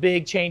making some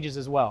big changes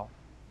as well,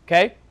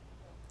 okay?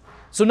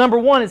 So number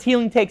one is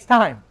healing takes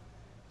time.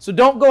 So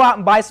don't go out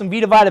and buy some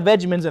Vita Vita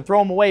Vegemins and throw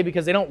them away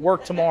because they don't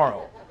work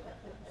tomorrow.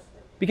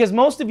 Because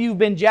most of you have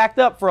been jacked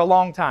up for a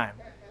long time,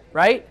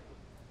 right?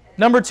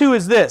 Number two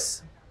is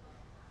this.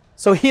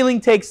 So healing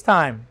takes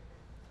time.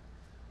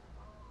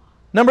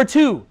 Number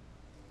two,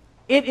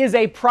 it is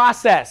a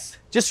process.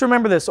 Just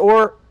remember this,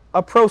 or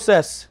a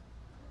process.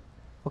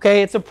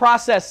 Okay, it's a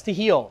process to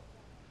heal.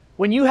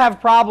 When you have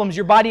problems,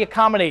 your body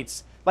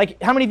accommodates.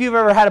 Like, how many of you have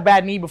ever had a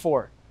bad knee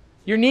before?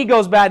 Your knee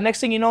goes bad.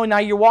 Next thing you know, now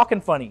you're walking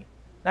funny.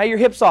 Now your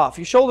hip's off,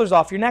 your shoulder's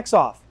off, your neck's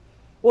off.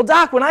 Well,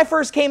 doc, when I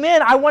first came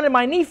in, I wanted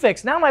my knee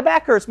fixed. Now my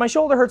back hurts, my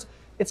shoulder hurts.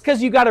 It's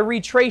because you got to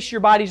retrace your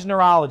body's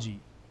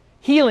neurology.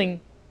 Healing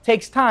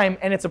takes time,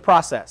 and it's a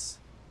process.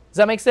 Does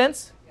that make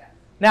sense? Yeah.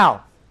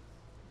 Now,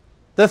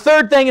 the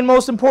third thing and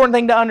most important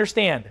thing to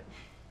understand.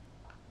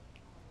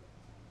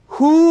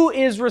 Who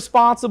is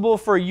responsible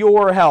for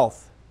your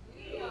health?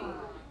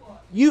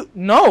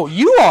 No,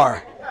 you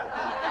are.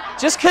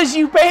 Just because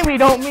you pay me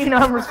don't mean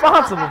I'm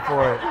responsible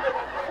for it.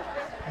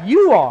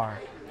 You are.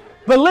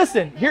 But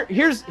listen,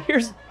 here's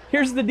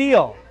the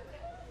deal.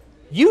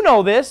 You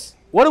know this.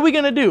 What are we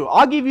going to do?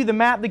 I'll give you the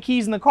map, the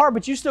keys, and the car,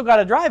 but you still got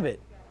to drive it.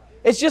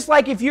 It's just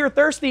like if you're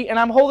thirsty and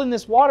I'm holding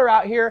this water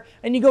out here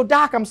and you go,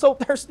 Doc, I'm so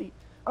thirsty.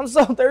 I'm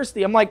so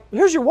thirsty. I'm like,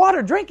 here's your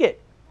water, drink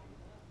it.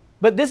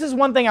 But this is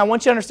one thing I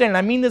want you to understand, and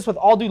I mean this with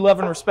all due love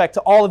and respect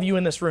to all of you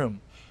in this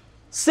room.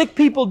 Sick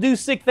people do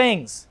sick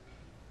things.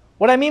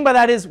 What I mean by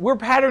that is we're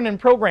patterned and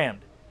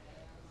programmed.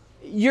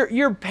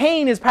 Your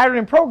pain is patterned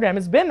and programmed.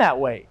 It's been that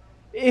way.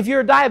 If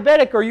you're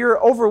diabetic or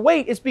you're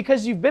overweight, it's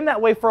because you've been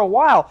that way for a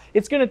while.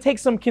 It's going to take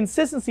some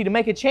consistency to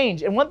make a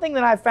change. And one thing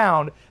that I've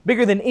found,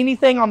 bigger than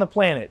anything on the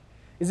planet,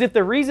 is if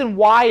the reason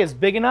why is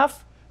big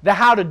enough, the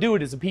how to do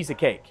it is a piece of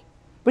cake.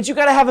 But you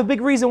got to have a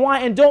big reason why,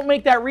 and don't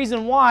make that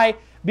reason why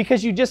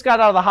because you just got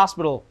out of the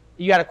hospital.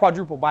 You got a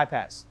quadruple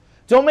bypass.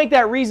 Don't make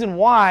that reason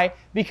why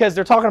because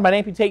they're talking about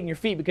amputating your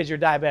feet because you're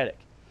diabetic.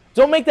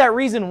 Don't make that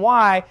reason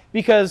why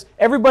because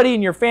everybody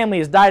in your family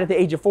has died at the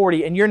age of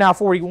 40 and you're now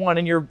 41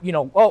 and you're,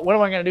 oh, what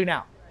am I going to do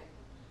now?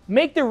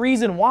 Make the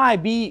reason why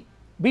be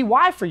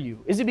why for you.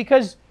 Is it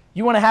because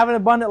you want to have an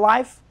abundant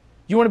life?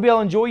 You want to be able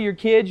to enjoy your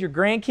kids, your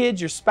grandkids,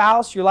 your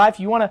spouse, your life?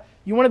 You want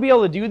to be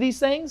able to do these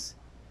things?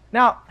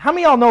 Now, how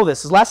many of y'all know this?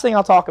 This is the last thing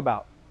I'll talk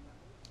about.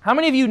 How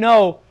many of you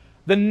know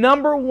the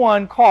number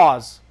one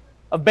cause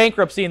of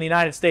bankruptcy in the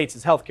United States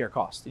is healthcare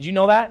costs? Did you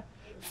know that?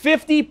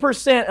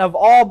 50% of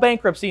all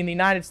bankruptcy in the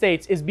United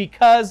States is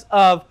because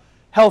of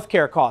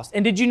healthcare costs.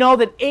 And did you know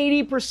that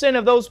 80%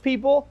 of those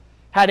people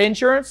had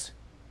insurance?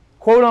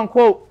 Quote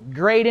unquote,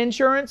 great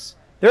insurance?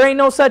 There ain't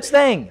no such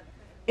thing.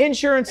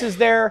 Insurance is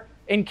there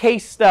in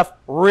case stuff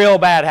real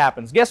bad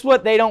happens. Guess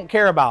what they don't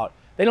care about?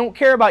 They don't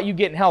care about you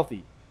getting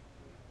healthy.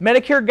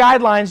 Medicare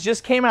guidelines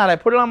just came out. I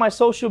put it on my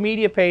social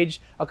media page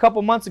a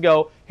couple months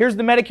ago. Here's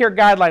the Medicare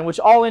guideline, which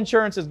all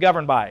insurance is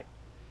governed by.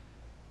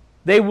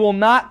 They will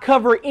not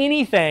cover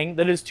anything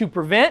that is to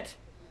prevent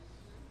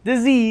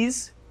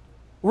disease,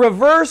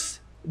 reverse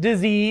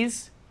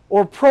disease,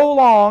 or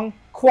prolong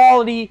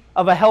quality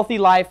of a healthy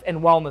life and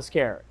wellness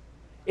care.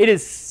 It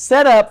is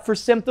set up for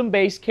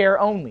symptom-based care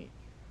only.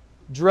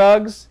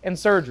 Drugs and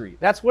surgery.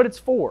 That's what it's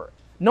for.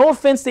 No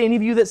offense to any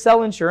of you that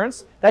sell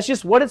insurance. That's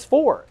just what it's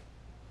for.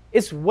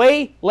 It's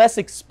way less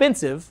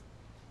expensive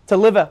to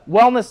live a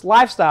wellness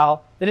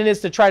lifestyle than it is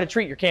to try to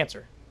treat your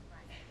cancer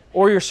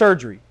or your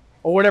surgery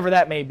or whatever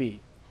that may be.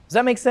 Does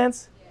that make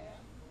sense?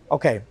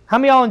 Okay. How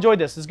many of y'all enjoyed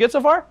this? Is this good so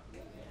far?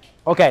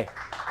 Okay.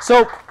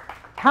 So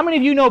how many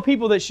of you know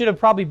people that should have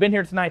probably been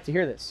here tonight to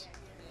hear this?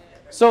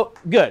 So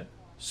good.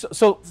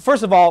 So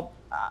first of all,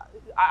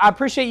 I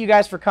appreciate you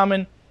guys for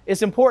coming.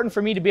 It's important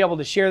for me to be able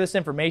to share this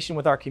information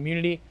with our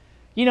community.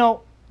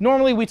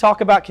 Normally we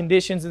talk about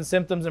conditions and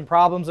symptoms and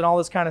problems and all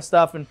this kind of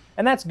stuff, and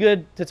that's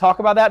good to talk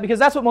about that because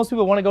that's what most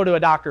people want to go to a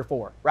doctor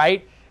for,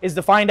 right? Is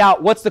to find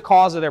out what's the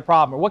cause of their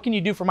problem or what can you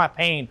do for my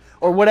pain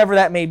or whatever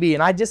that may be.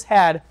 And I just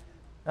had,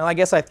 and I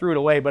guess I threw it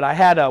away, but I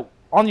had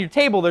on your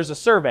table there's a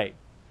survey.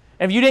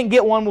 And if you didn't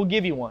get one, we'll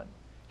give you one.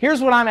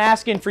 Here's what I'm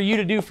asking for you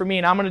to do for me,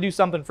 and I'm going to do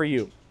something for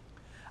you.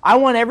 I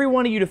want every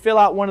one of you to fill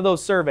out one of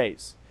those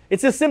surveys.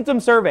 It's a symptom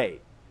survey.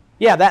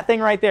 Yeah, that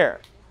thing right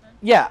there.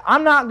 Yeah,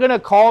 I'm not going to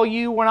call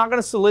you. We're not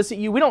going to solicit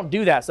you. We don't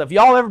do that stuff.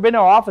 Y'all ever been to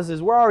our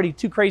offices? We're already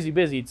too crazy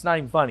busy. It's not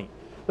even funny.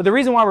 But the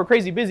reason why we're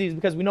crazy busy is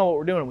because we know what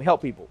we're doing and we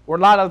help people, where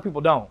a lot of other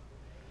people don't.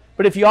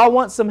 But if you all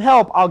want some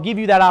help, I'll give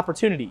you that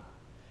opportunity.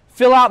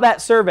 Fill out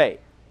that survey.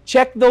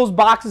 Check those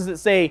boxes that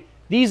say,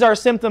 these are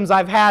symptoms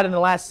I've had in the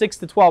last 6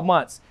 to 12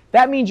 months.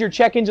 That means your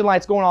check engine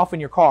light's going off in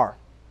your car.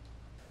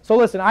 So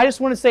listen, I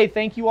just want to say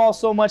thank you all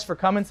so much for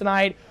coming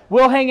tonight.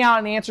 We'll hang out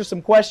and answer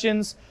some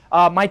questions.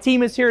 My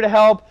team is here to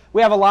help.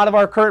 We have a lot of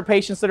our current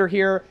patients that are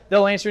here.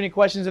 They'll answer any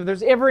questions. If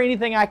there's ever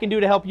anything I can do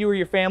to help you or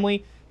your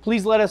family,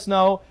 please let us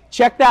know.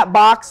 Check that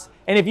box.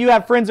 And if you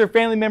have friends or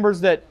family members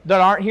that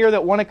aren't here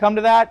that want to come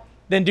to that,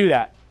 then do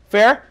that.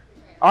 Fair?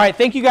 All right,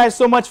 thank you guys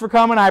so much for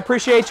coming. I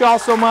appreciate you all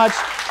so much.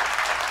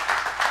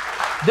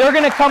 They're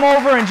going to come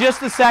over in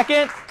just a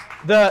second.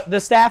 The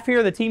staff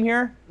here, the team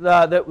here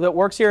that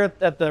works here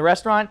at the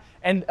restaurant,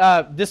 and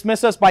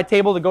dismiss us by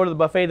table to go to the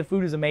buffet. The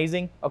food is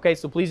amazing. Okay,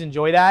 so please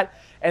enjoy that.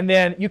 And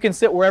then you can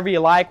sit wherever you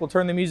like. We'll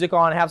turn the music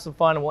on, have some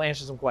fun, and we'll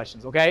answer some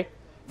questions, okay?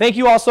 Thank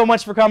you all so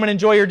much for coming.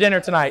 Enjoy your dinner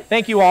tonight.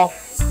 Thank you all.